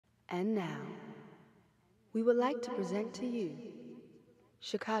And now, we would like to present to you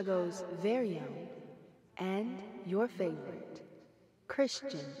Chicago's very own and your favorite,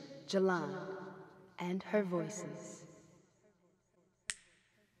 Christian JaLon and her voices.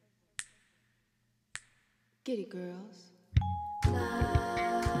 Get it, girls.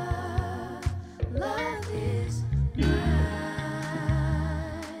 Love is mine.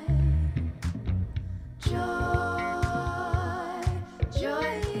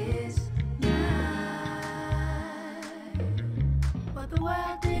 Joy is mine. But the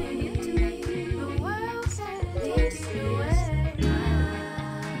world didn't give to me. The world can't take it away.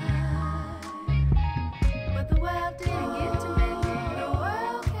 But the world didn't give to me. The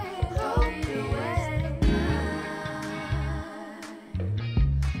world can't take it away.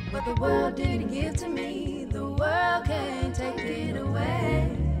 What the world didn't give to me, the world can't take it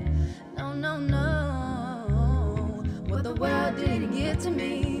away. No, no, no. What the world didn't give to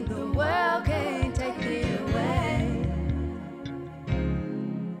me, the world can't take it away.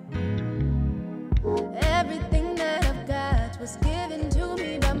 Everything that I've got was given to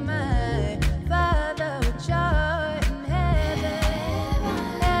me by my Father which art in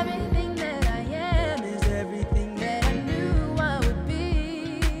heaven. Everything that I am is everything that I knew I would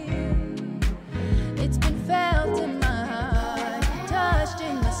be. It's been felt in my heart, touched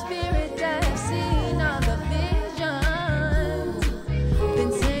in my spirit. I've seen all the visions.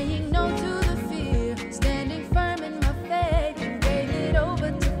 Been saying no to the fear, standing firm in my faith, and gave it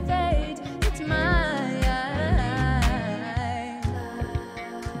over to fate. It's mine.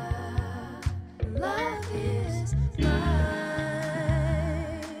 Love is mine.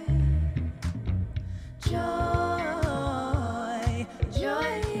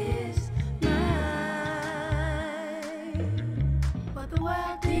 Joy is mine. But the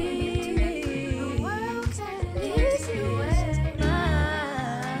world didn't give to me. The world can't take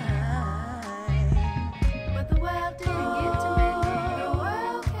it away. But the world didn't give to me. The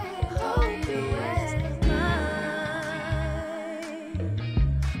world can't take it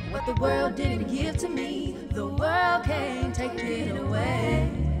away. What the world didn't give to me, the world can't take it away.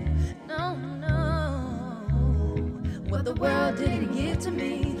 No, no. What the world didn't give to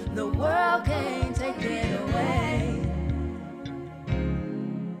me, the world can't take it away.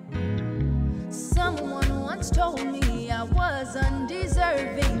 Someone once told me I was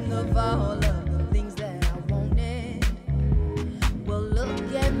undeserving of all of the things that I wanted. Well,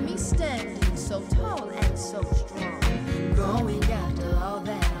 look at me standing so tall and so strong, going after all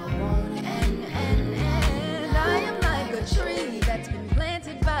that I want. And I am like a tree that's been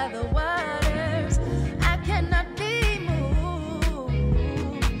planted by the waters. I cannot be moved.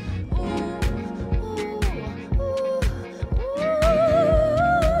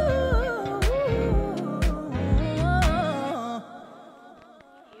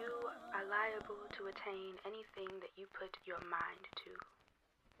 You are liable to attain anything that you put your mind to,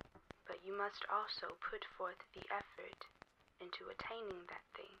 but you must also put forth the effort into attaining that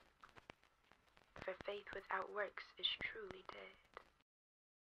thing. For faith without works is truly dead.